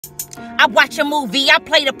I watch a movie, I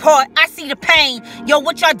play the part, I see the pain. Yo,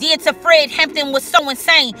 what y'all did to Fred Hampton was so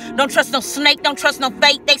insane. Don't trust no snake, don't trust no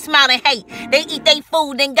fake. They smile and hate. They eat they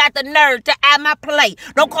food, then got the nerve to add my plate.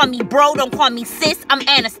 Don't call me bro, don't call me sis, I'm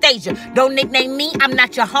Anastasia. Don't nickname me, I'm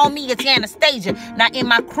not your homie, it's Anastasia. Not in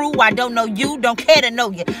my crew, I don't know you, don't care to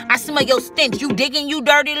know you. I smell your stench, you digging, you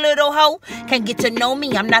dirty little hoe. Can't get to know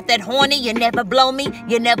me, I'm not that horny. You never blow me,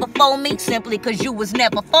 you never phone me. Simply cause you was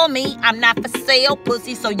never for me. I'm not for sale,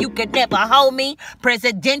 pussy, so you could never hold me.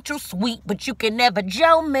 Presidential suite, but you can never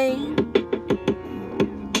Joe me.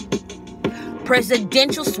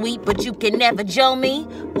 Presidential suite, but you can never Joe me.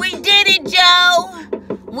 We did it, Joe.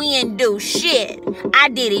 We ain't do shit. I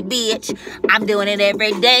did it, bitch. I'm doing it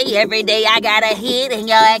every day. Every day I got a hit, and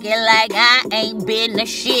y'all acting like I ain't been the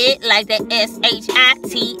shit. Like the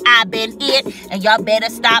S-H-I-T, I been it. And y'all better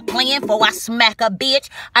stop playing before I smack a bitch.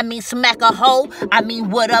 I mean smack a hoe. I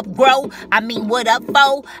mean what up, bro? I mean what up,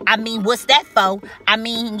 foe? I mean what's that for? I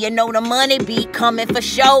mean, you know the money be coming for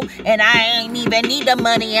show. And I ain't even need the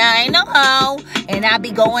money, I ain't no hoe. And I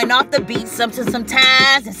be going off the beat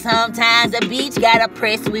sometimes. And sometimes the beach gotta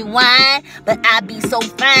press rewind. But I be so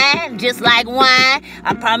fine, just like wine.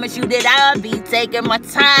 I promise you that I'll be taking my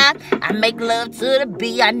time. I make love to the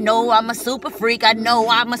beat. I know I'm a super freak. I know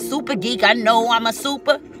I'm a super geek. I know I'm a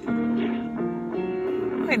super...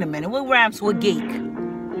 Wait a minute, what rhymes with geek?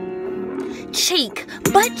 Cheek,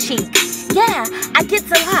 butt cheek. Yeah, I get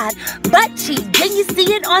a lot. Butt cheek. Can you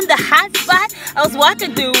see it on the hot spot? I was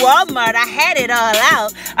walking through Walmart. I had it all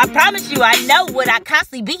out. I promise you I know what I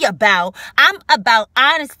constantly be about. I'm about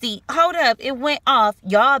honesty. Hold up, it went off.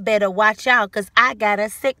 Y'all better watch out because I got a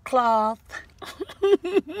sick cloth.